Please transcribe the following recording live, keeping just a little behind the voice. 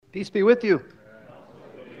Peace be with you.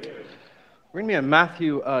 We're going to be in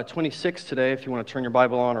Matthew 26 today. If you want to turn your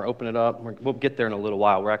Bible on or open it up, we'll get there in a little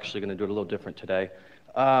while. We're actually going to do it a little different today.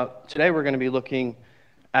 Today we're going to be looking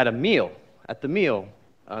at the meal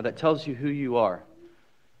that tells you who you are.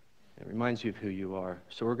 It reminds you of who you are.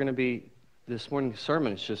 So this morning's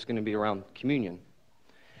sermon is just going to be around communion.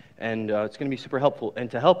 And it's going to be super helpful.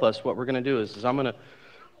 And to help us, what we're going to do is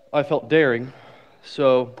I felt daring,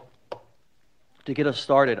 so to get us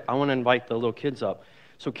started, I want to invite the little kids up.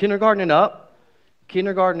 So kindergarten and up,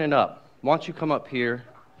 why don't you come up here?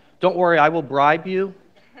 Don't worry, I will bribe you.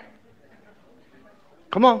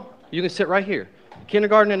 Come on, you can sit right here.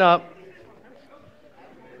 Kindergarten and up.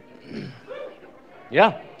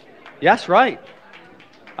 Yeah, that's right.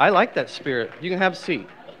 I like that spirit. You can have a seat.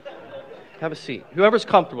 Have a seat. Whoever's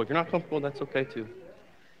comfortable. If you're not comfortable, that's okay too.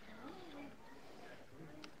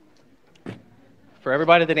 For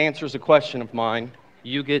everybody that answers a question of mine,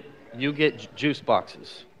 you get juice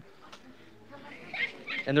boxes.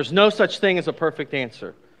 And there's no such thing as a perfect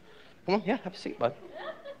answer. Come on, yeah, have a seat, bud.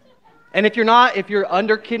 And if you're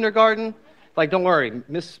under kindergarten, don't worry,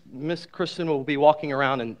 Miss Kristen will be walking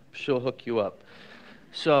around and she'll hook you up.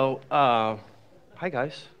 So, hi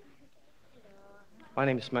guys. My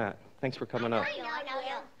name is Matt. Thanks for coming up.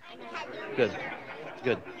 Good.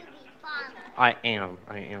 I am.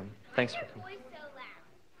 Thanks for coming.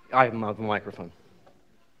 I have a microphone.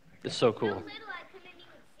 It's so cool.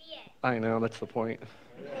 I know, that's the point.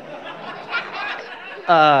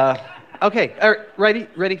 Okay,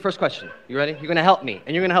 ready? First question. You ready? You're going to help me,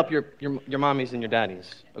 and you're going to help your mommies and your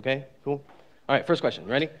daddies. Okay, cool? All right, first question.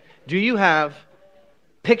 Ready? Do you have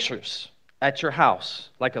pictures at your house,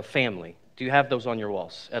 like a family? Do you have those on your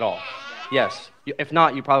walls at all? Yes. If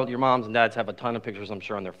not, your moms and dads have a ton of pictures, I'm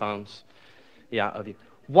sure, on their phones. Yeah, of you.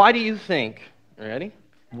 Why do you think, ready?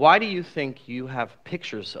 Why do you think you have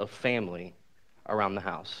pictures of family around the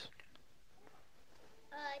house?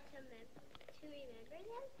 To remember them?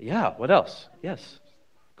 Yeah, what else? Yes.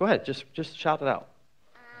 Go ahead, just shout it out.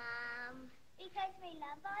 Because they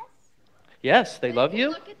love us. Yes, they love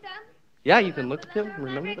you. Look at them. Yeah, you can look at them,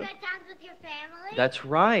 remember them. Good times with your family. That's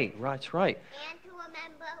right. That's right. And to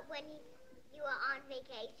remember when you were on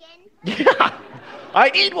vacation. Yeah, I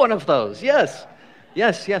need one of those. Yes,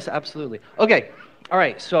 absolutely. Okay. All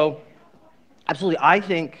right, so absolutely, I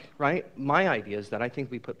think, right, my idea is that I think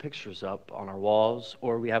we put pictures up on our walls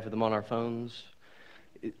or we have them on our phones.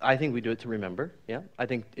 I think we do it to remember, yeah. I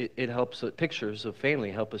think it helps, pictures of family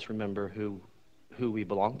help us remember who we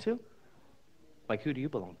belong to. Like, who do you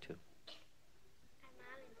belong to?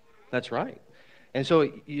 That's right. And so,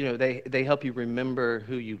 they help you remember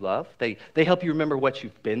who you love. They help you remember what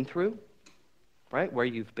you've been through, right, where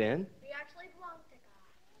you've been. We actually belong to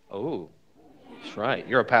God. Oh. That's right.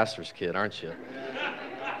 You're a pastor's kid, aren't you?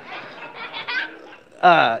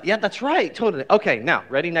 Yeah, that's right. Totally. Okay, now,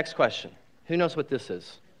 ready? Next question. Who knows what this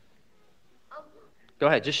is? Go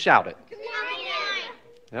ahead. Just shout it.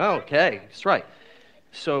 Communion. Okay, that's right.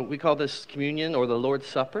 So we call this communion or the Lord's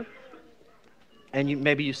Supper. And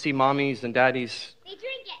maybe you see mommies and daddies. They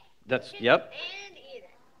drink it. That's, yep. And eat it.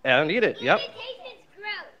 And eat it, yep.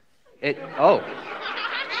 It tastes gross.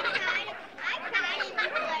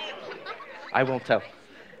 I won't tell.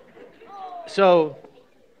 So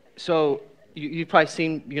you've probably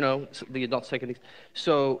seen, the adults taking these.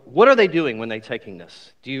 So what are they doing when they're taking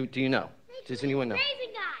this? Do you know? Does anyone know?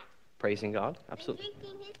 Praising God. Praising God, absolutely. And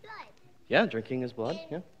drinking His blood. Yeah, drinking His blood,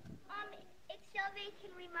 yeah. It's so they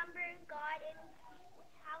can remember God and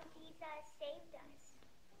how Jesus saved us.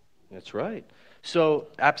 That's right. So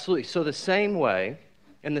absolutely. So in the same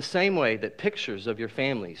way that pictures of your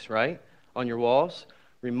families, right, on your walls,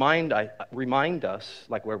 remind us,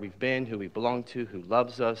 like where we've been, who we belong to, who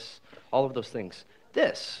loves us, all of those things.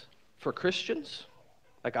 This, for Christians,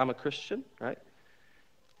 like I'm a Christian, right?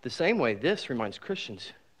 The same way this reminds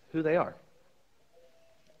Christians who they are,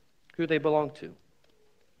 who they belong to,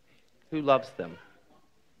 who loves them,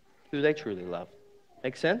 who they truly love.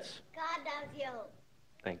 Make sense? God loves you.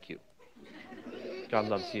 Thank you. God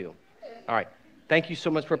loves you. All right. Thank you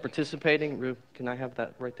so much for participating. Rue, can I have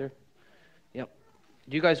that right there? Yep.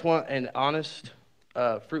 Do you guys want an honest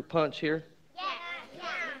fruit punch here? Yeah.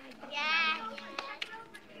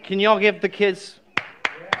 Can y'all give the kids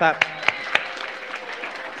clap?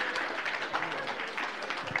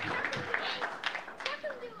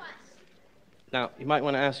 Now, you might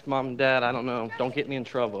want to ask mom and dad. I don't know. Don't get me in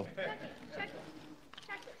trouble.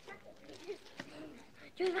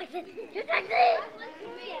 Just like this.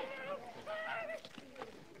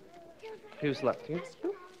 Who's left? Here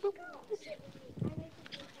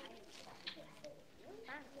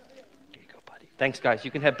you go, buddy. Thanks, guys. You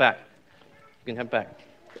can head back. You can head back.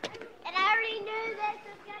 And I already knew this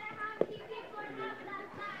was going to have two people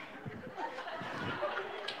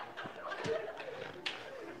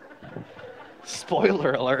outside.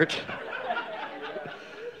 Spoiler alert.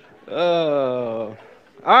 Oh.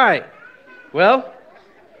 All right. Well,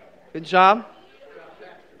 good job.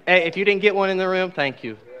 Hey, if you didn't get one in the room, thank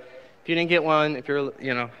you. If you didn't get one, if you're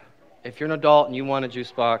an adult and you want a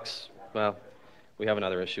juice box, well, we have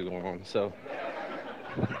another issue going on, so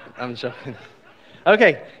I'm joking.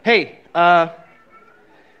 Okay, hey,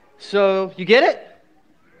 so you get it?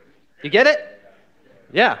 You get it?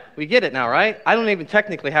 Yeah, we get it now, right? I don't even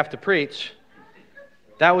technically have to preach.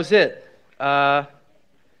 That was it.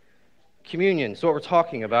 Communion is what we're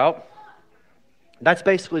talking about. That's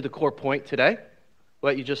basically the core point today,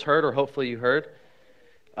 what you just heard, or hopefully you heard.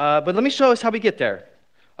 But let me show us how we get there.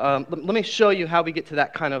 Let me show you how we get to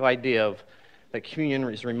that kind of idea of that communion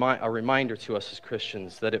is a reminder to us as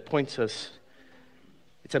Christians, that it points us,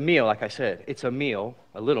 it's a meal, like I said. It's a meal,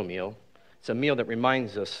 a little meal. It's a meal that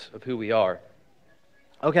reminds us of who we are.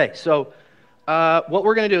 Okay, so what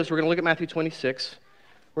we're going to do is we're going to look at Matthew 26.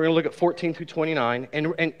 We're going to look at 14 through 29.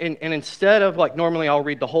 And instead of, like, normally I'll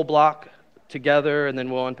read the whole block together and then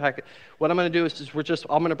we'll unpack it. What I'm going to do is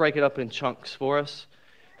I'm going to break it up in chunks for us.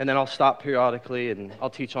 And then I'll stop periodically, and I'll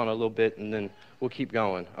teach on it a little bit, and then we'll keep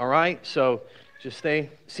going. All right? So just stay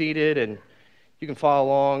seated, and you can follow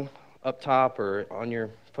along up top or on your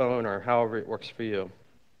phone or however it works for you.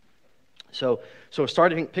 So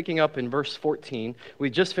starting picking up in verse 14, we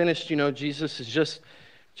just finished, Jesus has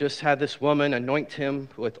just had this woman anoint him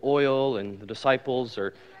with oil, and the disciples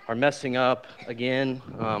are messing up again.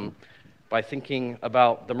 By thinking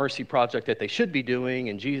about the mercy project that they should be doing,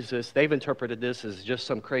 and Jesus, they've interpreted this as just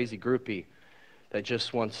some crazy groupie that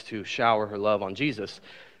just wants to shower her love on Jesus.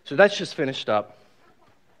 So that's just finished up.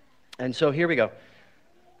 And so here we go.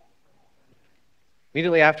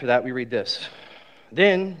 Immediately after that, we read this.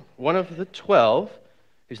 Then one of the 12,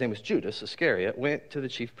 whose name was Judas Iscariot, went to the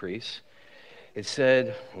chief priests and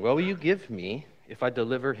said, "What will you give me if I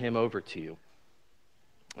deliver him over to you?"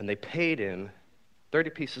 And they paid him 30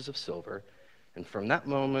 pieces of silver, and from that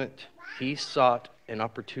moment, they sought an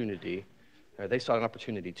opportunity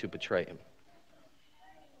to betray him.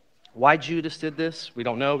 Why Judas did this, we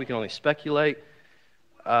don't know. We can only speculate.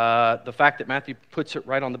 The fact that Matthew puts it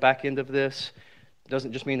right on the back end of this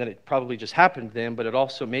doesn't just mean that it probably just happened then, but it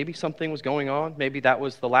also, maybe something was going on. Maybe that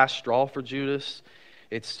was the last straw for Judas.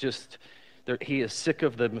 It's just, he is sick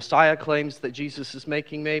of the Messiah claims that Jesus is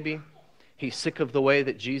making, maybe. He's sick of the way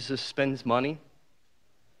that Jesus spends money,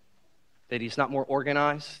 that he's not more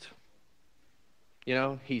organized.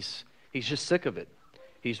 He's just sick of it.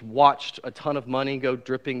 He's watched a ton of money go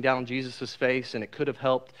dripping down Jesus' face, and it could have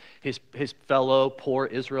helped his fellow poor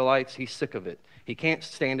Israelites. He's sick of it. He can't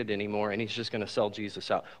stand it anymore, and he's just going to sell Jesus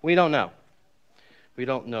out. We don't know. We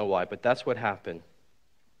don't know why, but that's what happened.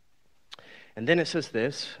 And then it says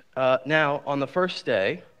this, now on the first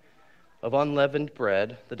day of unleavened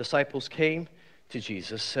bread, the disciples came to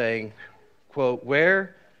Jesus saying, quote,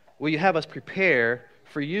 "Where will you have us prepare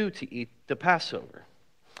for you to eat the Passover?"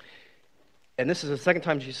 And this is the second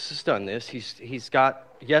time Jesus has done this.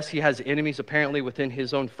 He has enemies apparently within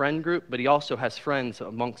his own friend group, but he also has friends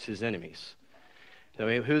amongst his enemies.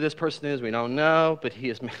 So who this person is, we don't know, but he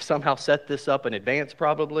has somehow set this up in advance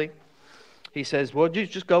probably. He says, "Well, you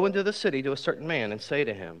just go into the city to a certain man and say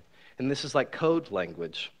to him," and this is like code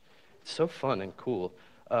language. It's so fun and cool.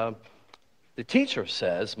 "The teacher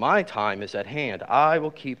says, my time is at hand. I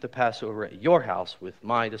will keep the Passover at your house with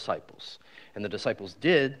my disciples." And the disciples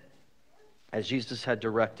did as Jesus had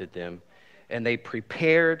directed them, and they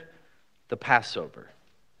prepared the Passover.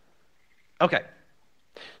 Okay,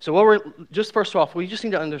 so first off, we just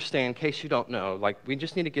need to understand, in case you don't know, we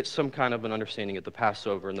just need to get some kind of an understanding of the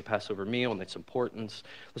Passover and the Passover meal and its importance.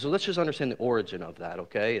 So let's just understand the origin of that,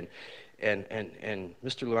 okay? And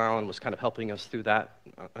Mr. Llewellyn was kind of helping us through that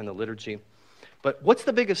in the liturgy. But what's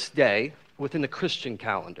the biggest day within the Christian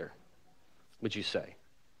calendar, would you say?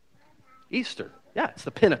 Easter. Yeah, it's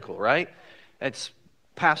the pinnacle, right? It's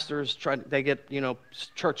pastors, they get,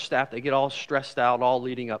 church staff, they get all stressed out all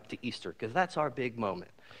leading up to Easter because that's our big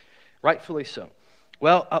moment. Rightfully so.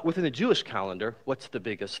 Well, within the Jewish calendar, what's the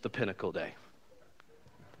pinnacle day?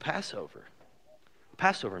 Passover.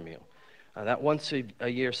 Passover meal. That once a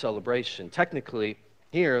year celebration. Technically,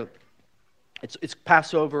 here, it's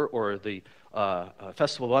Passover or the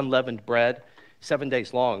Festival of Unleavened Bread, 7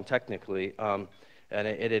 days long, technically, and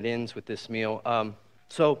it ends with this meal.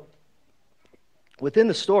 So within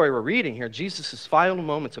the story we're reading here, Jesus' final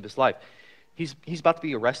moments of his life, he's about to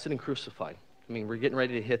be arrested and crucified. I mean, we're getting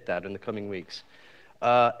ready to hit that in the coming weeks.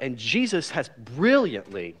 And Jesus has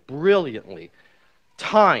brilliantly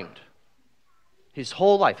timed his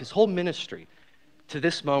whole life, his whole ministry to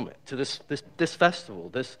this moment, to this festival,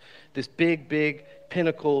 this big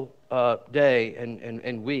pinnacle day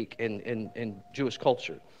and week in Jewish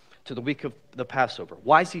culture, to the week of the Passover.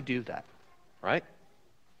 Why does he do that, right?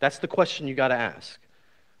 That's the question you got to ask.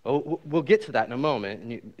 We'll get to that in a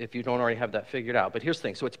moment, if you don't already have that figured out. But here's the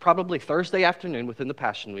thing. So it's probably Thursday afternoon within the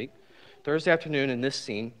Passion Week. Thursday afternoon in this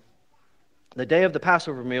scene. The day of the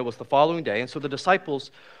Passover meal was the following day, and so the disciples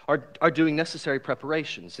are doing necessary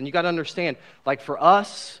preparations. And you got to understand, like for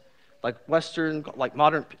us, like Western, like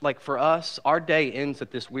modern, like for us, our day ends at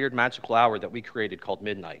this weird magical hour that we created called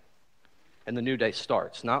midnight. And the new day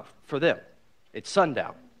starts. Not for them. It's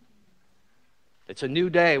sundown. It's a new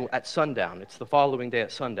day at sundown. It's the following day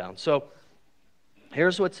at sundown. So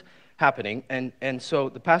here's what's happening. And so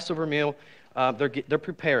the Passover meal, they're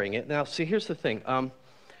preparing it. Now, see, here's the thing.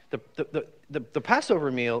 The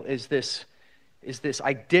Passover meal is this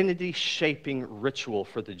identity-shaping ritual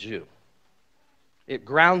for the Jew. It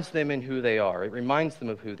grounds them in who they are. It reminds them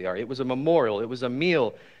of who they are. It was a memorial. It was a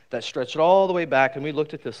meal that stretched all the way back, and we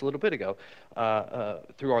looked at this a little bit ago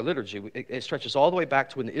through our liturgy. It stretches all the way back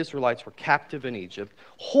to when the Israelites were captive in Egypt.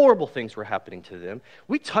 Horrible things were happening to them.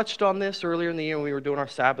 We touched on this earlier in the year when we were doing our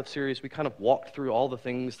Sabbath series. We kind of walked through all the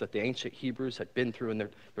things that the ancient Hebrews had been through in their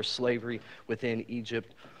slavery within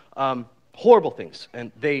Egypt. Horrible things.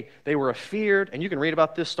 And they were afeared, and you can read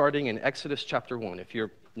about this starting in Exodus chapter 1. If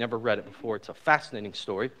you've never read it before, it's a fascinating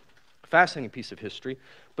story. Fascinating piece of history.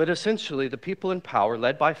 But essentially, the people in power,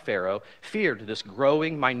 led by Pharaoh, feared this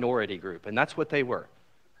growing minority group. And that's what they were,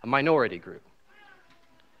 a minority group.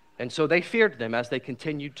 And so they feared them as they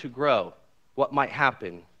continued to grow. What might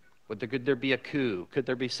happen? Could there be a coup? Could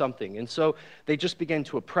there be something? And so they just began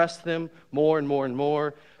to oppress them more and more and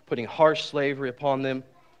more, putting harsh slavery upon them.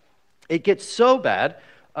 It gets so bad,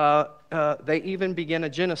 they even begin a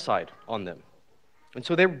genocide on them. And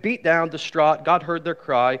so they were beat down, distraught. God heard their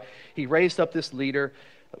cry. He raised up this leader,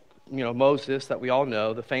 Moses, that we all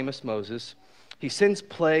know, the famous Moses. He sends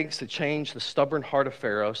plagues to change the stubborn heart of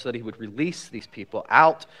Pharaoh so that he would release these people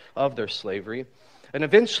out of their slavery. And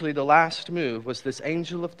eventually, the last move was this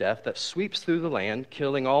angel of death that sweeps through the land,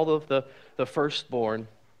 killing all of the firstborn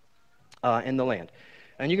in the land.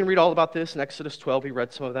 And you can read all about this in Exodus 12. We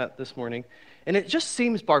read some of that this morning. And it just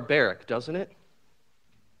seems barbaric, doesn't it?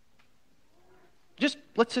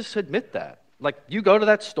 Let's just admit that. Like, you go to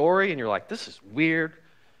that story and you're like, this is weird.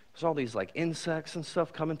 There's all these like insects and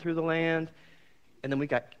stuff coming through the land. And then we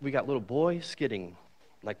got little boys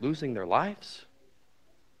losing their lives.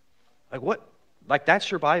 Like what? Like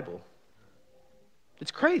that's your Bible.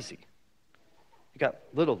 It's crazy. You got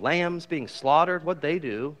little lambs being slaughtered. What'd they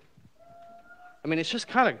do? I mean, it's just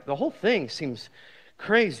kind of, the whole thing seems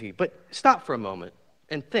crazy. But stop for a moment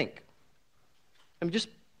and think. I mean,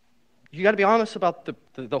 you got to be honest about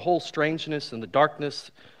the whole strangeness and the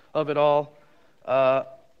darkness of it all.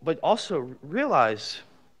 But also realize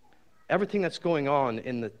everything that's going on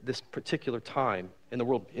in this particular time in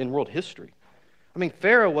world history. I mean,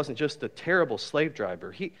 Pharaoh wasn't just a terrible slave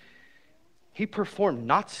driver. He performed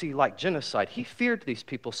Nazi-like genocide. He feared these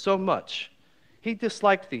people so much. He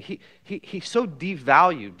disliked he so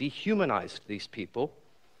devalued, dehumanized these people.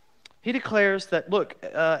 He declares that, look,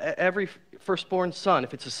 every firstborn son,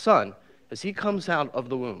 if it's a son, as he comes out of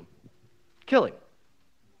the womb, kill him.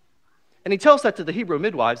 And he tells that to the Hebrew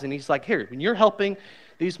midwives, and he's like, here, when you're helping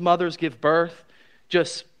these mothers give birth,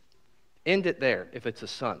 just end it there if it's a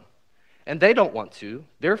son. And they don't want to.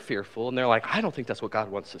 They're fearful, and they're like, I don't think that's what God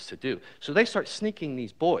wants us to do. So they start sneaking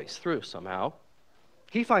these boys through somehow.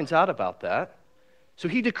 He finds out about that. So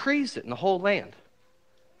he decrees it in the whole land.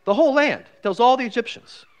 The whole land. Tells all the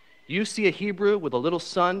Egyptians, you see a Hebrew with a little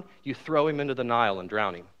son, you throw him into the Nile and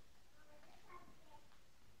drown him.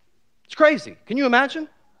 It's crazy. Can you imagine?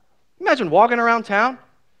 Imagine walking around town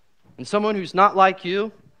and someone who's not like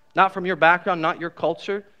you, not from your background, not your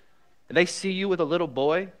culture, and they see you with a little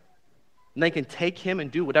boy, and they can take him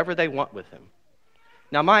and do whatever they want with him.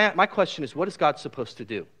 Now, my question is, what is God supposed to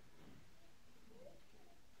do?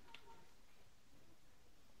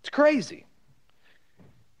 It's crazy.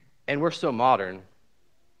 And we're so modern,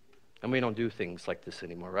 and we don't do things like this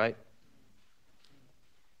anymore, right?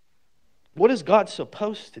 What is God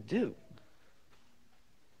supposed to do?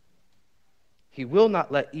 He will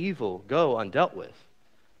not let evil go undealt with.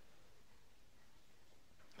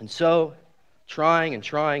 And so, trying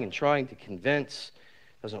to convince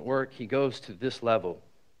doesn't work. He goes to this level.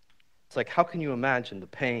 It's like, how can you imagine the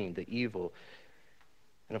pain, the evil?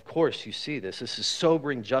 And of course, you see this. This is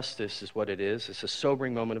sobering justice is what it is. It's a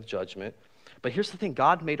sobering moment of judgment. But here's the thing.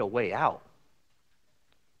 God made a way out.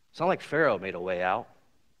 It's not like Pharaoh made a way out.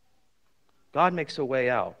 God makes a way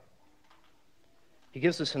out. He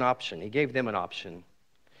gives us an option. He gave them an option.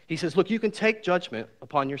 He says, look, you can take judgment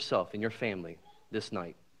upon yourself and your family this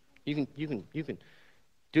night. You can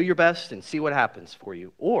do your best and see what happens for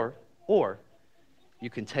you. Or you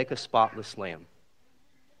can take a spotless lamb.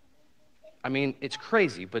 I mean, it's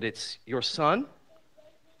crazy, but it's your son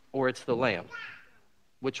or it's the lamb.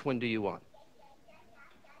 Which one do you want?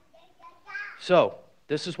 So,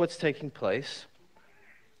 this is what's taking place.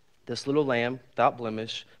 This little lamb, without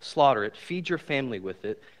blemish, slaughter it, feed your family with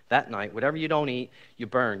it that night. Whatever you don't eat, you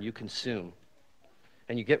burn, you consume.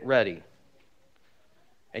 And you get ready.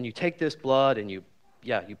 And you take this blood and you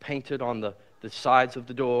paint it on the sides of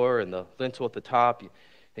the door and the lintel at the top,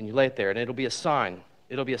 and you lay it there, and it'll be a sign.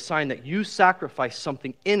 It'll be a sign that you sacrifice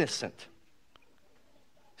something innocent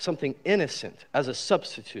as a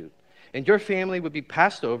substitute. And your family would be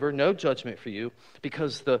passed over, no judgment for you,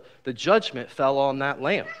 because the judgment fell on that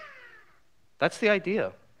lamb. That's the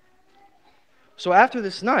idea. So after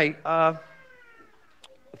this night,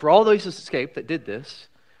 for all those escaped that did this,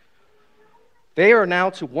 they are now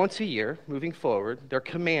to once a year, moving forward, they're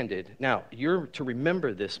commanded. Now, you're to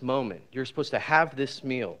remember this moment. You're supposed to have this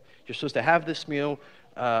meal. You're supposed to have this meal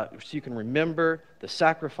so you can remember the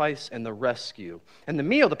sacrifice and the rescue. And the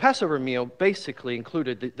meal, the Passover meal, basically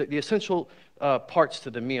included the essential parts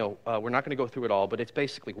to the meal. We're not going to go through it all, but it's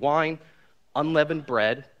basically wine, unleavened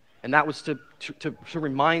bread, and that was to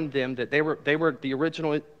remind them that they were the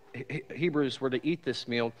original Hebrews were to eat this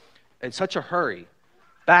meal in such a hurry.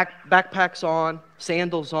 Backpacks on,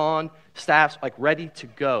 sandals on, staffs like ready to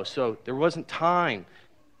go. So there wasn't time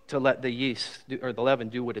to let the yeast or the leaven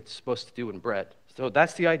do what it's supposed to do in bread. So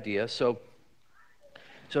that's the idea. So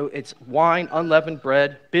it's wine, unleavened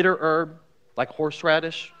bread, bitter herb, like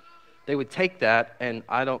horseradish. They would take that, and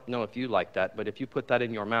I don't know if you like that, but if you put that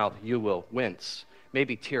in your mouth, you will wince,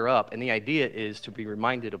 maybe tear up. And the idea is to be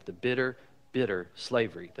reminded of the bitter, bitter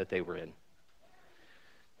slavery that they were in.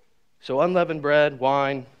 So unleavened bread,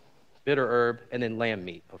 wine, bitter herb, and then lamb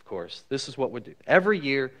meat, of course. This is what would do. Every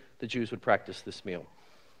year, the Jews would practice this meal.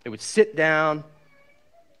 They would sit down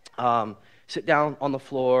on the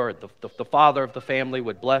floor. The father of the family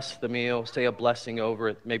would bless the meal, say a blessing over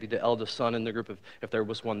it. Maybe the eldest son in the group, if there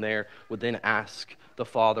was one there, would then ask the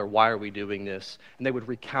father, why are we doing this? And they would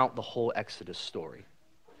recount the whole Exodus story.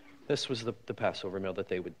 This was the Passover meal that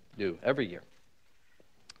they would do every year.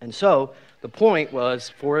 And so the point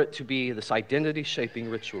was for it to be this identity-shaping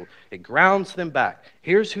ritual. It grounds them back.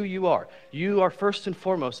 Here's who you are. You are first and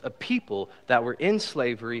foremost a people that were in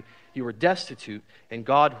slavery. You were destitute, and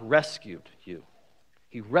God rescued you.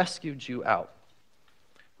 He rescued you out.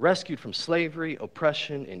 Rescued from slavery,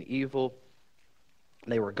 oppression, and evil.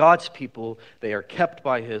 They were God's people. They are kept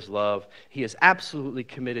by His love. He is absolutely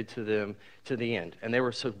committed to them to the end. And they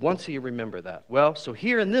were said, once a year, remember that. Well, so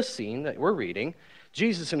here in this scene that we're reading,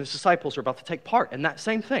 Jesus and His disciples are about to take part in that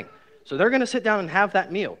same thing. So they're going to sit down and have that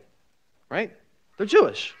meal, right? They're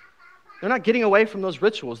Jewish. They're not getting away from those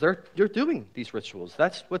rituals. They're doing these rituals.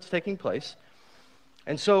 That's what's taking place.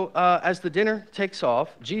 And so as the dinner takes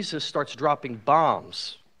off, Jesus starts dropping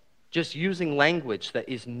bombs, just using language that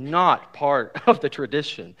is not part of the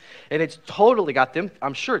tradition. And it's totally got them,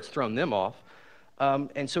 I'm sure it's thrown them off.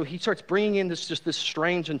 And so He starts bringing in this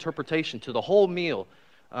strange interpretation to the whole meal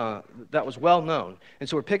that was well known. And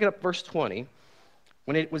so we're picking up verse 20.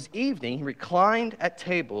 When it was evening, He reclined at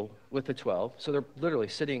table with the 12. So they're literally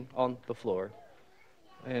sitting on the floor.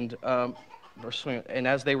 And verse 20, and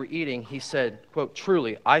as they were eating, He said, quote,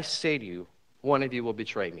 truly, I say to you, one of you will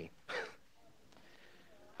betray me.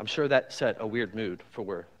 I'm sure that set a weird mood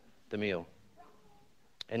for the meal.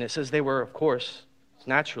 And it says they were, of course,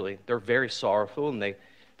 naturally, they're very sorrowful, and they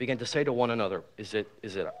began to say to one another, is it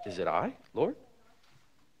I, Lord?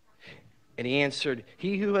 And He answered,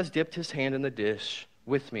 he who has dipped his hand in the dish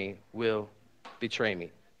with me will betray me.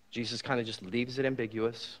 Jesus kind of just leaves it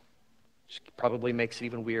ambiguous, which probably makes it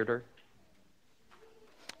even weirder.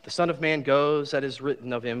 The Son of Man goes, that is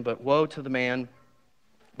written of Him, but woe to the man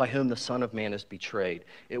by whom the Son of Man is betrayed.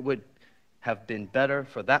 It would have been better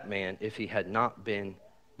for that man if he had not been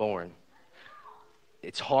born.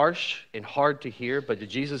 It's harsh and hard to hear, but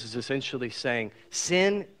Jesus is essentially saying,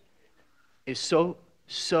 sin is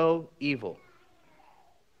so evil.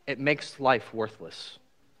 It makes life worthless.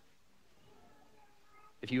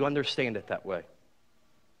 If you understand it that way.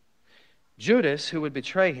 Judas, who would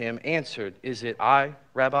betray Him, answered, is it I,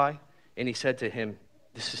 Rabbi? And He said to him,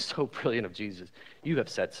 this is so brilliant of Jesus. You have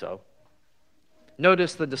said so.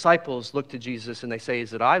 Notice the disciples look to Jesus and they say,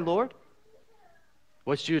 "Is it I, Lord?"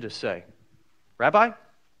 What's Judas say? "Rabbi?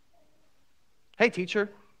 Hey, teacher,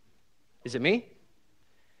 is it me?"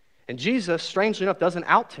 And Jesus, strangely enough, doesn't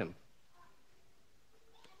out him.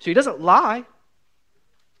 So he doesn't lie,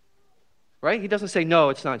 right? He doesn't say, "No,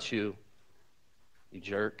 it's not you, you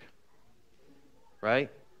jerk," right?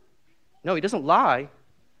 No, he doesn't lie.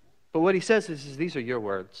 But what he says is "These are your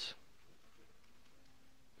words."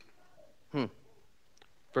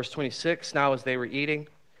 Verse 26, now as they were eating,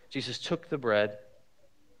 Jesus took the bread,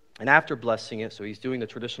 and after blessing it, so he's doing the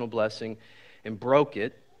traditional blessing, and broke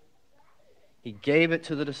it, he gave it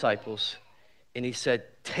to the disciples, and he said,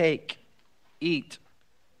 "Take, eat,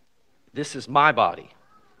 this is my body."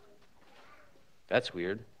 That's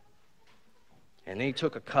weird. And then he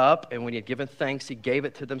took a cup, and when he had given thanks, he gave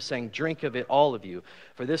it to them, saying, "Drink of it, all of you,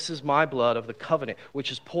 for this is my blood of the covenant, which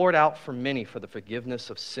is poured out for many for the forgiveness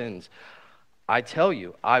of sins. I tell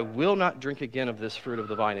you, I will not drink again of this fruit of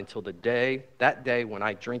the vine until that day when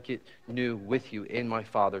I drink it new with you in my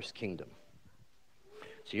Father's kingdom."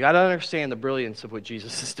 So you got to understand the brilliance of what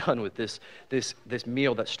Jesus has done with this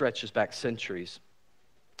meal that stretches back centuries.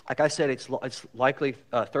 Like I said, it's likely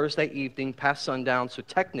Thursday evening, past sundown, so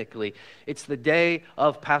technically it's the day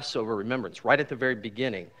of Passover remembrance, right at the very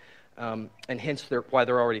beginning, and hence why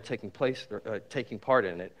they're already taking part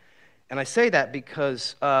in it. And I say that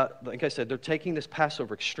because, like I said, they're taking this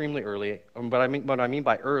Passover extremely early. What I mean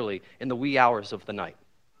by early, in the wee hours of the night,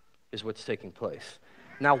 is what's taking place.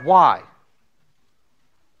 Now, why?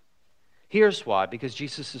 Here's why: because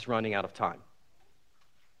Jesus is running out of time.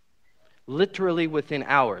 Literally within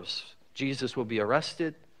hours, Jesus will be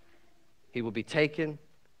arrested, he will be taken,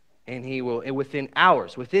 and within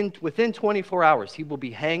hours, within 24 hours, he will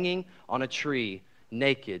be hanging on a tree,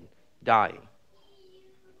 naked, dying.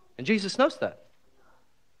 And Jesus knows that.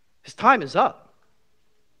 His time is up.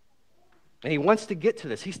 And he wants to get to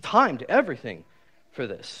this. He's timed everything for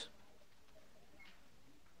this.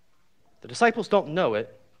 The disciples don't know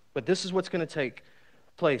it, but this is what's going to take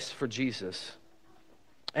place for Jesus.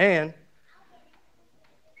 And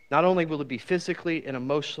not only will he be physically and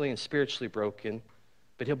emotionally and spiritually broken,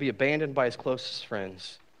 but he'll be abandoned by his closest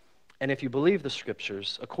friends. And if you believe the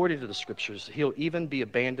scriptures, according to the scriptures, he'll even be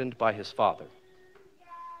abandoned by his Father.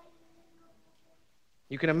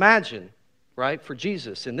 You can imagine, right, for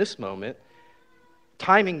Jesus in this moment,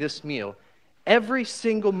 timing this meal, every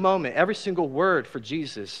single moment, every single word for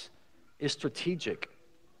Jesus is strategic,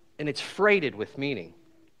 and it's freighted with meaning.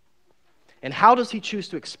 And how does he choose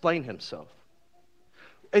to explain himself?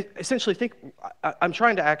 Essentially, I'm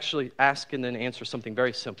trying to actually ask and then answer something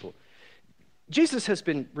very simple. Jesus has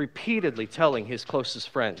been repeatedly telling his closest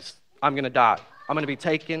friends, "I'm going to die. I'm going to be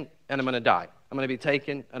taken, and I'm going to die. I'm going to be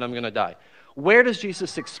taken, and I'm going to die." Where does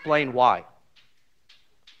Jesus explain why?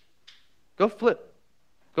 Go flip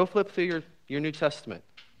through your New Testament.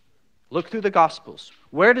 Look through the Gospels.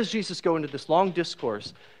 Where does Jesus go into this long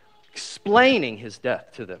discourse explaining his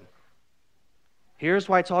death to them? Here's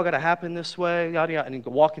why it's all got to happen this way, yada, yada, and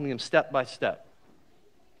walking them step by step.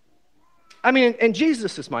 I mean, in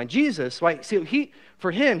Jesus' mind, Jesus, right? See,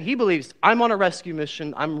 for him, he believes, I'm on a rescue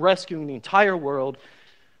mission. I'm rescuing the entire world.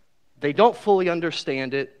 They don't fully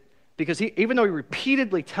understand it because even though he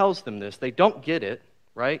repeatedly tells them this, they don't get it,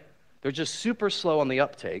 right? They're just super slow on the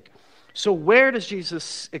uptake. So where does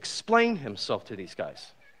Jesus explain himself to these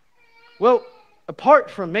guys? Well, apart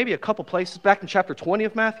from maybe a couple places, back in chapter 20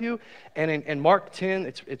 of Matthew and in Mark 10,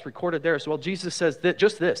 it's recorded there as well, Jesus says that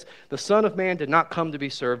just this: the Son of Man did not come to be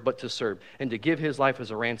served, but to serve, and to give his life as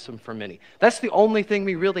a ransom for many. That's the only thing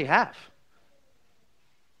we really have.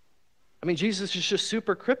 I mean, Jesus is just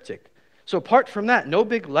super cryptic. So apart from that, no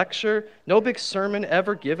big lecture, no big sermon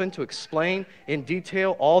ever given to explain in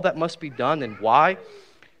detail all that must be done and why.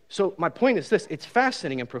 So my point is this: it's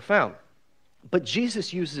fascinating and profound. But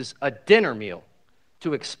Jesus uses a dinner meal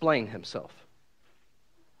to explain himself.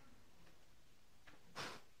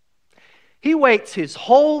 He waits his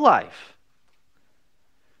whole life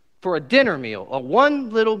for a dinner meal, a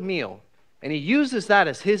one little meal, and he uses that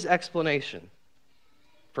as his explanation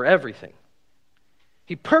for everything.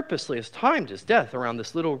 He purposely has timed his death around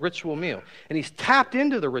this little ritual meal, and he's tapped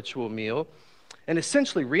into the ritual meal and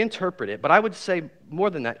essentially reinterpreted it. But I would say more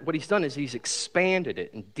than that, what he's done is he's expanded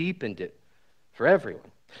it and deepened it for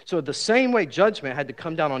everyone. So the same way judgment had to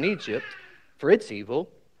come down on Egypt for its evil,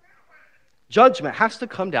 judgment has to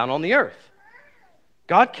come down on the earth.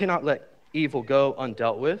 God cannot let evil go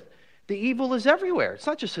undealt with. The evil is everywhere. It's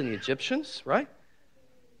not just in the Egyptians, right?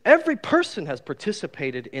 Every person has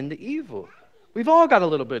participated in the evil. We've all got a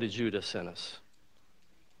little bit of Judas in us.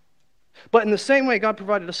 But in the same way God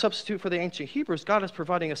provided a substitute for the ancient Hebrews, God is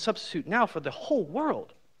providing a substitute now for the whole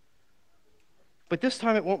world. But this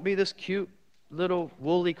time it won't be this cute little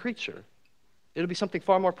woolly creature. It'll be something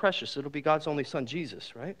far more precious. It'll be God's only son,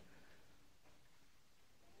 Jesus, right?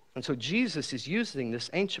 And so Jesus is using this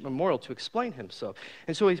ancient memorial to explain himself.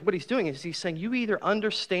 And so what he's doing is he's saying, you either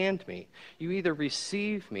understand me, you either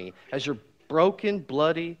receive me as your broken,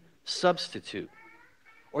 bloody substitute,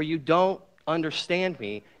 or you don't understand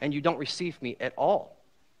me and you don't receive me at all.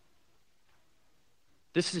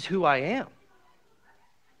 This is who I am.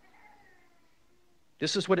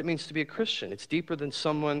 This is what it means to be a Christian. It's deeper than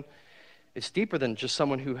just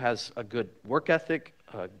someone who has a good work ethic,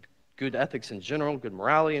 good ethics in general, good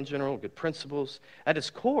morality in general, good principles. At its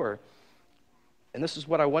core, and this is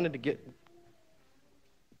what I wanted to get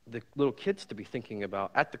the little kids to be thinking about,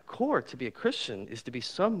 at the core, to be a Christian is to be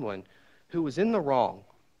someone who was in the wrong,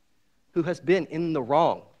 who has been in the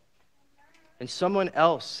wrong, and someone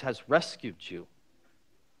else has rescued you.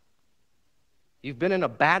 You've been in a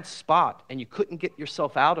bad spot, and you couldn't get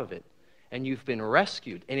yourself out of it, and you've been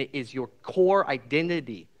rescued, and it is your core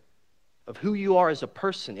identity of who you are as a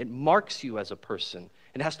person. It marks you as a person.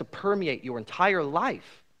 It has to permeate your entire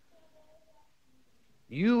life.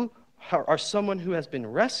 You are someone who has been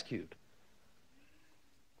rescued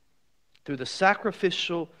through the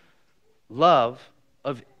sacrificial love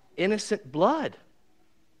of innocent blood.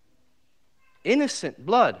 Innocent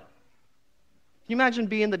blood. Can you imagine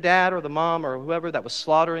being the dad or the mom or whoever that was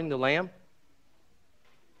slaughtering the lamb?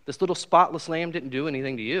 This little spotless lamb didn't do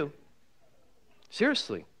anything to you.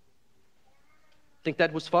 Seriously. Think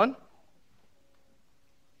that was fun?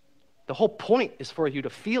 The whole point is for you to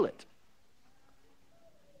feel it.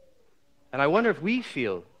 And I wonder if we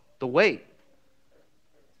feel the weight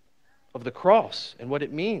of the cross and what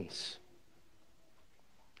it means.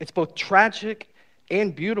 It's both tragic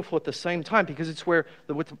and beautiful at the same time because it's where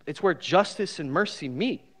justice and mercy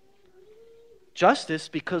meet. Justice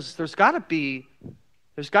because there's got to be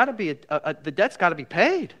the debt's got to be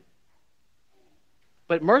paid.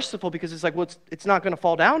 But merciful because it's like, well, it's not going to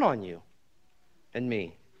fall down on you and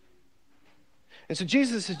me. And so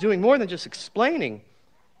Jesus is doing more than just explaining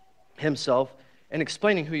himself and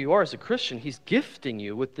explaining who you are as a Christian. He's gifting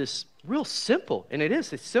you with this real simple, and it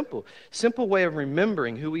is a simple way of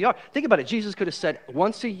remembering who we are. Think about it. Jesus could have said,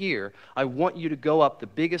 once a year, I want you to go up the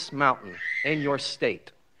biggest mountain in your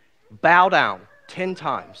state. Bow down 10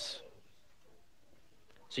 times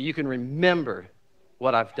so you can remember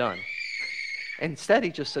what I've done. Instead, he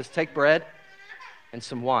just says, take bread and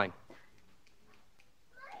some wine.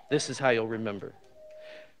 This is how you'll remember.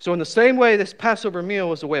 So in the same way this Passover meal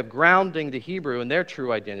was a way of grounding the Hebrew in their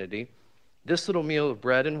true identity, this little meal of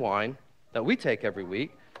bread and wine that we take every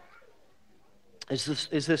week is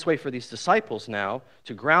this way for these disciples now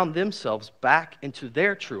to ground themselves back into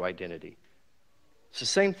their true identity. It's the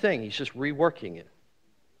same thing. He's just reworking it.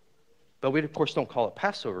 But we, of course, don't call it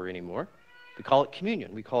Passover anymore. We call it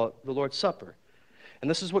communion. We call it the Lord's Supper. And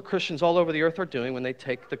this is what Christians all over the earth are doing when they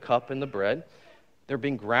take the cup and the bread. They're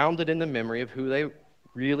being grounded in the memory of who they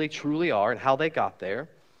really, truly are and how they got there.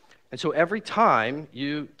 And so every time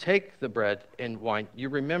you take the bread and wine, you're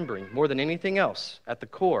remembering more than anything else at the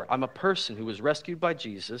core, I'm a person who was rescued by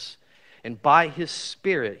Jesus, and by his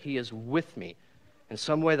Spirit, he is with me in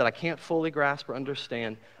some way that I can't fully grasp or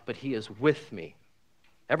understand, but he is with me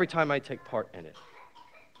every time I take part in it.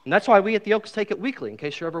 And that's why we at the Oaks take it weekly, in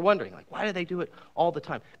case you're ever wondering, like, why do they do it all the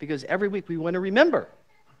time? Because every week we want to remember.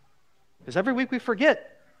 Because every week we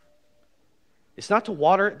forget. It's not to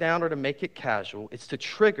water it down or to make it casual. It's to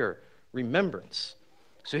trigger remembrance.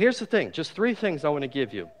 So here's the thing. Just 3 things I want to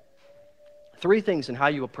give you. 3 things in how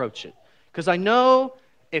you approach it. Because I know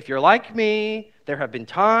if you're like me, there have been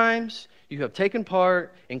times you have taken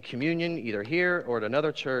part in communion, either here or at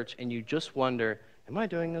another church, and you just wonder, am I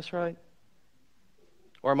doing this right?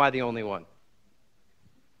 Or am I the only one?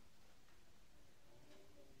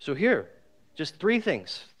 So here, just 3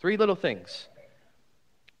 things, 3 little things.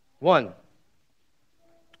 1,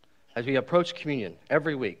 as we approach communion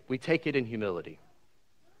every week, we take it in humility.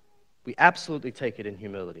 We absolutely take it in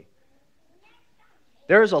humility.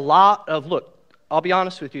 There is a lot of, look, I'll be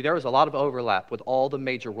honest with you, there is a lot of overlap with all the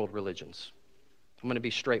major world religions. I'm going to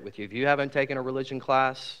be straight with you. If you haven't taken a religion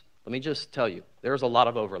class, let me just tell you, there's a lot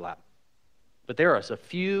of overlap. But there are a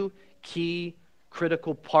few key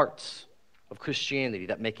critical parts of Christianity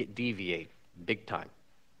that make it deviate big time.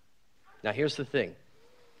 Now here's the thing.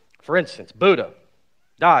 For instance, Buddha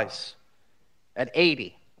dies at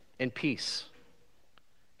 80 in peace.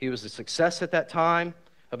 He was a success at that time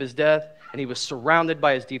of his death, and he was surrounded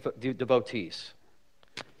by his devotees.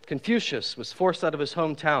 Confucius was forced out of his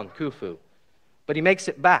hometown, Khufu, but he makes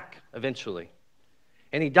it back eventually.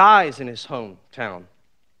 And he dies in his hometown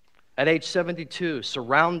at age 72,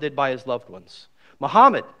 surrounded by his loved ones.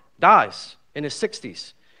 Muhammad dies in his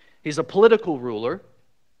 60s. He's a political ruler,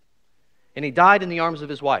 and he died in the arms of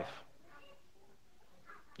his wife.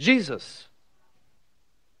 Jesus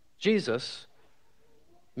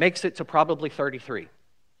makes it to probably 33.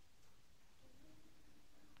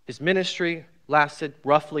 His ministry lasted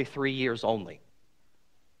roughly 3 years only.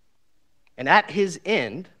 And at his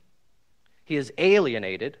end, he is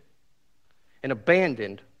alienated and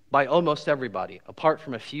abandoned by almost everybody, apart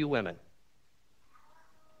from a few women.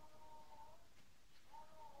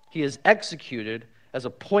 He is executed as a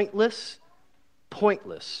pointless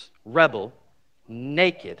rebel,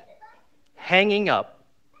 naked, hanging up,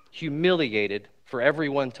 humiliated for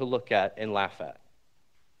everyone to look at and laugh at.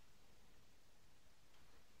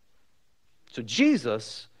 So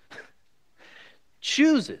Jesus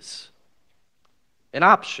chooses an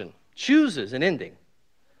option, chooses an ending.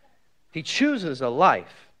 He chooses a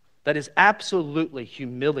life that is absolutely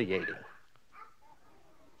humiliating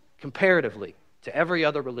comparatively to every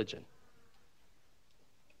other religion.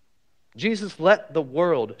 Jesus let the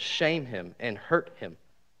world shame him and hurt him.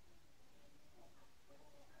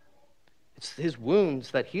 It's his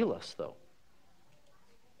wounds that heal us, though.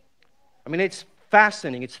 I mean, it's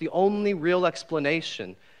fascinating. It's the only real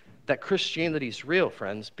explanation that Christianity is real,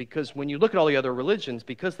 friends, because when you look at all the other religions,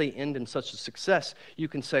 because they end in such a success, you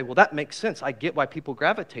can say, well, that makes sense. I get why people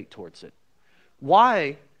gravitate towards it.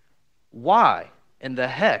 Why in the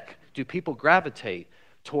heck do people gravitate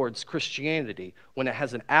towards Christianity when it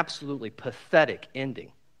has an absolutely pathetic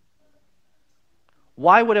ending?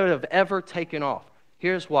 Why would it have ever taken off?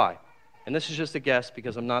 Here's why. And this is just a guess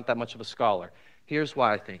because I'm not that much of a scholar. Here's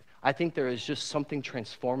why I think. I think there is just something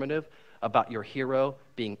transformative about your hero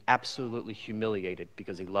being absolutely humiliated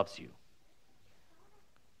because he loves you.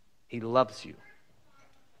 He loves you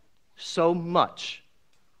so much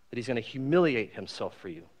that he's going to humiliate himself for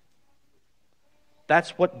you.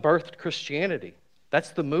 That's what birthed Christianity.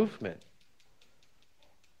 That's the movement.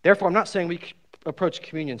 Therefore, I'm not saying we approach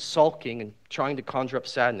communion sulking and trying to conjure up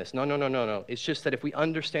sadness. No. It's just that if we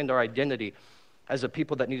understand our identity as a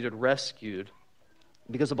people that needed rescued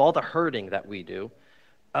because of all the hurting that we do,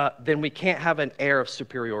 then we can't have an air of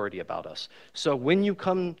superiority about us. So when you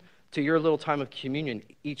come to your little time of communion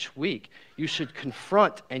each week, you should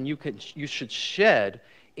confront and you should shed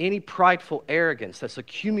any prideful arrogance that's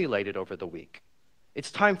accumulated over the week.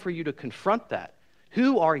 It's time for you to confront that.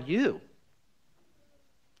 Who are you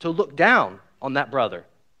to look down on that brother?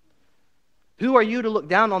 Who are you to look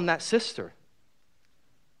down on that sister?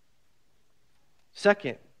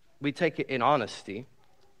 Second, we take it in honesty.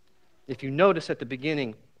 If you notice at the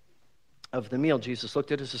beginning of the meal, Jesus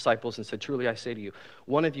looked at his disciples and said, truly I say to you,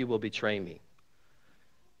 one of you will betray me.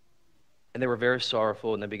 And they were very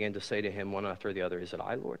sorrowful, and they began to say to him one after the other, is it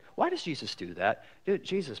I, Lord? Why does Jesus do that? Dude,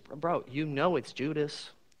 Jesus, bro, you know it's Judas.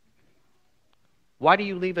 Why do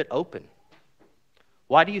you leave it open?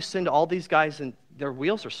 Why do you send all these guys and their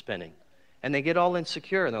wheels are spinning? And they get all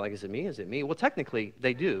insecure, and they're like, is it me? Is it me? Well, technically,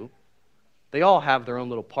 they do. They all have their own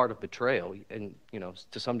little part of betrayal, and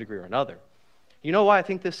to some degree or another. You know why I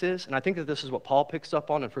think this is? And I think that this is what Paul picks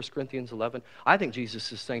up on in 1 Corinthians 11. I think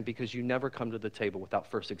Jesus is saying because you never come to the table without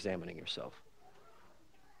first examining yourself.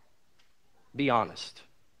 Be honest.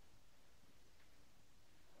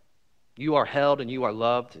 You are held and you are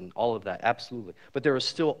loved and all of that, absolutely. But there is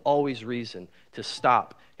still always reason to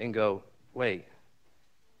stop and go, wait,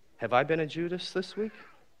 have I been a Judas this week?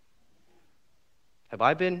 Have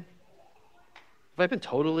I been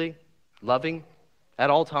totally loving at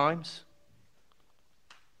all times?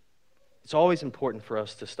 It's always important for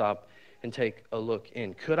us to stop and take a look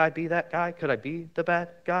in. Could I be that guy? Could I be the bad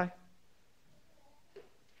guy?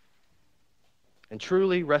 And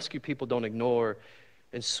truly, rescue people don't ignore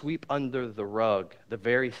and sweep under the rug the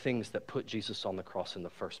very things that put Jesus on the cross in the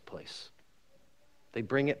first place. They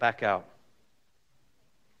bring it back out.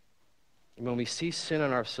 And when we see sin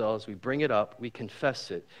in ourselves, we bring it up, we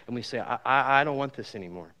confess it, and we say, I don't want this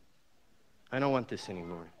anymore. I don't want this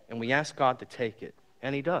anymore. And we ask God to take it,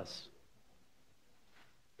 and he does.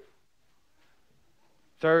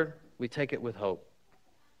 Third, we take it with hope.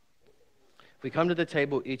 We come to the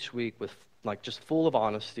table each week with just full of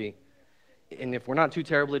honesty, and if we're not too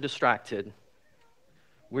terribly distracted,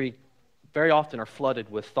 we very often are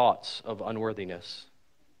flooded with thoughts of unworthiness.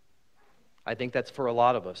 I think that's for a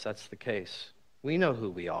lot of us, that's the case. We know who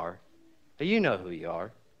we are. You know who you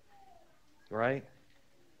are, right?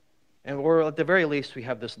 Or at the very least, we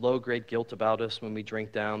have this low-grade guilt about us when we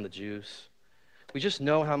drink down the juice. We just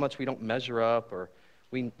know how much we don't measure up, or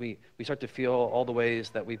we start to feel all the ways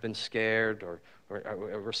that we've been scared, or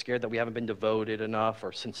we're scared that we haven't been devoted enough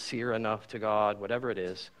or sincere enough to God, whatever it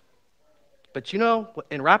is. But you know,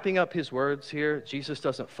 in wrapping up his words here, Jesus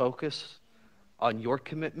doesn't focus on your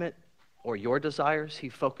commitment or your desires. He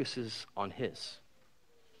focuses on his.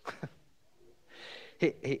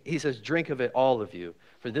 He says, drink of it, all of you,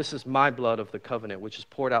 for this is my blood of the covenant, which is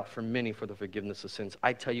poured out for many for the forgiveness of sins.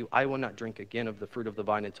 I tell you, I will not drink again of the fruit of the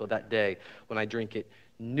vine until that day when I drink it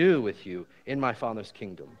new with you in my Father's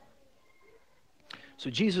kingdom. So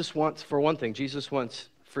Jesus wants, for one thing, Jesus wants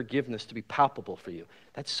forgiveness to be palpable for you.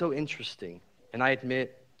 That's so interesting. And I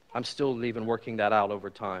admit, I'm still even working that out over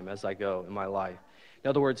time as I go in my life. In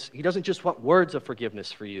other words, he doesn't just want words of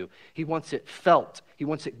forgiveness for you. He wants it felt. He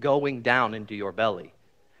wants it going down into your belly.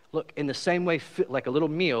 Look, in the same way, like a little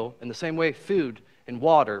meal, in the same way food and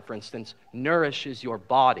water, for instance, nourishes your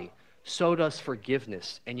body, so does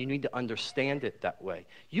forgiveness. And you need to understand it that way.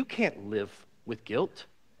 You can't live with guilt.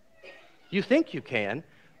 You think you can,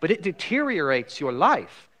 but it deteriorates your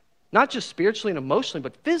life. Not just spiritually and emotionally,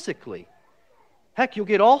 but physically. Heck, you'll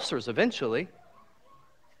get ulcers eventually.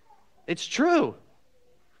 It's true.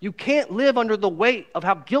 You can't live under the weight of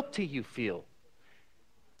how guilty you feel.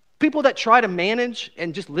 People that try to manage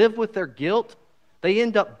and just live with their guilt, they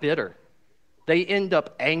end up bitter. They end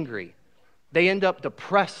up angry. They end up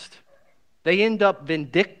depressed. They end up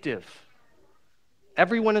vindictive.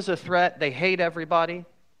 Everyone is a threat. They hate everybody.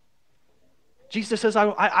 Jesus says,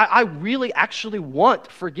 I really actually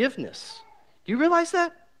want forgiveness. Do you realize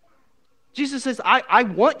that? Jesus says, I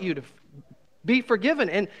want you to be forgiven.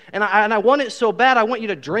 And I want it so bad, I want you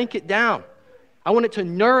to drink it down. I want it to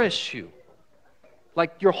nourish you.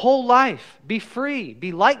 Like your whole life. Be free.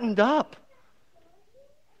 Be lightened up.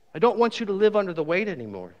 I don't want you to live under the weight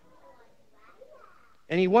anymore.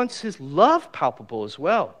 And he wants his love palpable as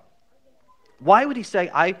well. Why would he say,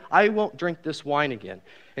 I won't drink this wine again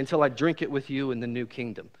until I drink it with you in the new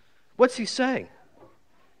kingdom? What's he saying?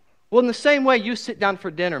 Well, in the same way you sit down for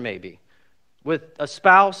dinner maybe with a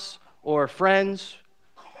spouse or friends,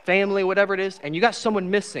 family, whatever it is, and you got someone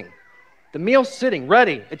missing. The meal's sitting,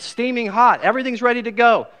 ready. It's steaming hot. Everything's ready to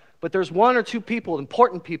go. But there's one or two people,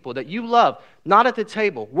 important people that you love, not at the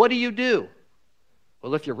table. What do?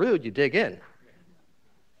 Well, if you're rude, you dig in.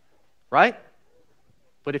 Right?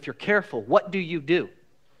 But if you're careful, what do? You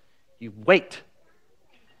wait.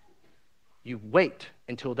 You wait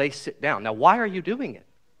until they sit down. Now, why are you doing it?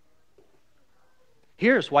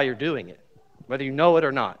 Here's why you're doing it, whether you know it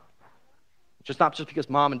or not. Just not just because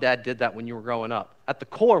mom and dad did that when you were growing up. At the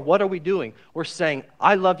core, what are we doing? We're saying,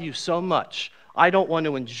 I love you so much. I don't want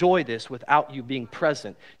to enjoy this without you being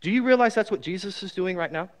present. Do you realize that's what Jesus is doing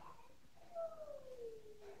right now?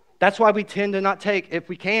 That's why we tend to not take, if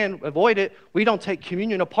we can avoid it, we don't take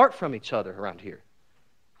communion apart from each other around here.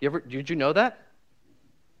 Did you know that?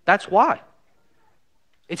 That's why.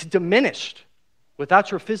 It's diminished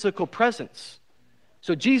without your physical presence.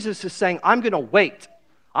 So Jesus is saying, I'm going to wait.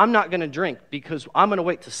 I'm not going to drink because I'm going to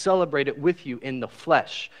wait to celebrate it with you in the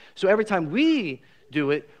flesh. So every time we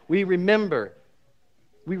do it, we remember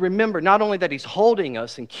not only that he's holding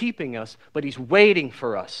us and keeping us, but he's waiting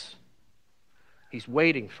for us. He's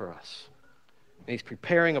waiting for us. And he's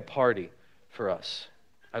preparing a party for us.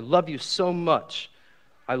 I love you so much.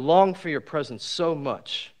 I long for your presence so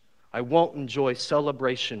much. I won't enjoy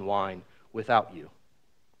celebration wine without you.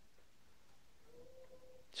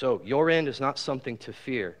 So your end is not something to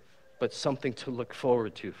fear, but something to look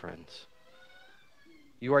forward to, friends.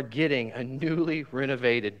 You are getting a newly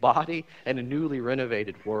renovated body and a newly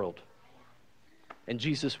renovated world. And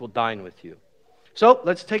Jesus will dine with you. So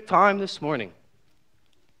let's take time this morning.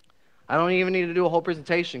 I don't even need to do a whole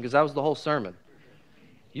presentation because that was the whole sermon.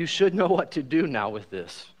 You should know what to do now with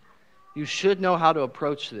this. You should know how to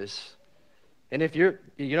approach this. And if you're,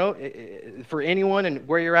 for anyone and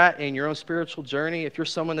where you're at in your own spiritual journey, if you're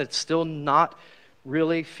someone that's still not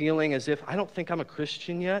really feeling as if, I don't think I'm a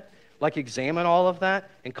Christian yet, like examine all of that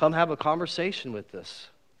and come have a conversation with this.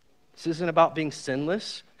 This isn't about being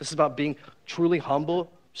sinless. This is about being truly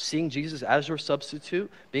humble, seeing Jesus as your substitute,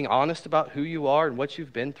 being honest about who you are and what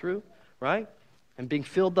you've been through, right? And being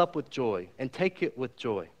filled up with joy. And take it with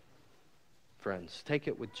joy, friends. Take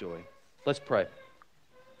it with joy. Let's pray.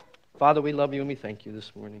 Father, we love you and we thank you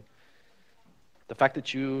this morning. The fact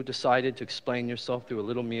that you decided to explain yourself through a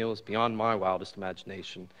little meal is beyond my wildest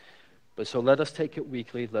imagination. But so let us take it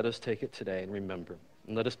weekly, let us take it today and remember.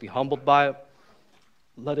 And let us be humbled by it.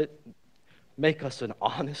 Let it make us an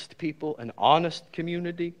honest people, an honest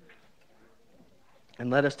community. And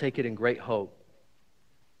let us take it in great hope,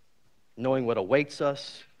 knowing what awaits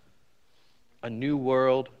us a new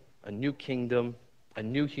world, a new kingdom, a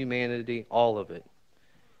new humanity, all of it.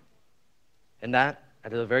 And that,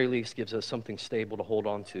 at the very least, gives us something stable to hold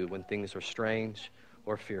on to when things are strange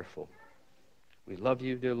or fearful. We love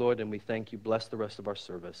you, dear Lord, and we thank you. Bless the rest of our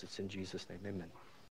service. It's in Jesus' name, amen.